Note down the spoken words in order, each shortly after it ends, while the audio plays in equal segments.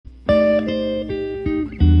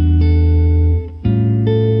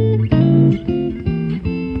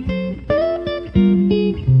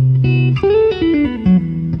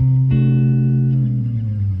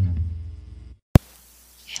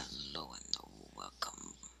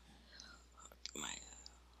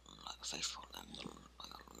faithful and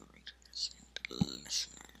loyal readers and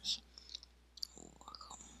listeners.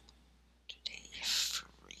 Welcome to day 3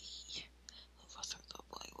 of Through the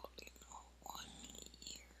Bible in 1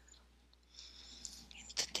 year. In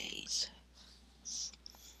today's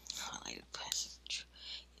highlighted passage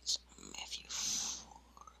is Matthew 4,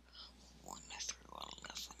 1 through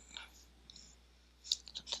 11. So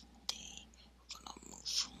today we're gonna move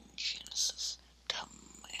from Genesis to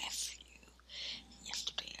Matthew.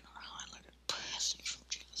 Yesterday in our highlighted passage from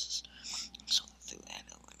Genesis, so through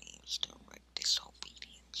Adam and Eve's direct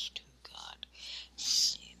disobedience to God,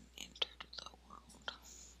 sin entered the world.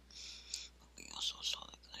 But we also saw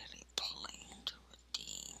that God had a plan to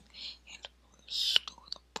redeem and restore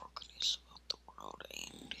the brokenness of the world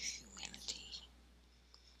and humanity,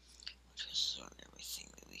 which is everything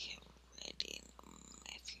that we have read in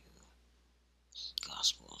Matthew's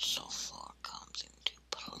Gospel so far comes into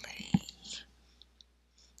play.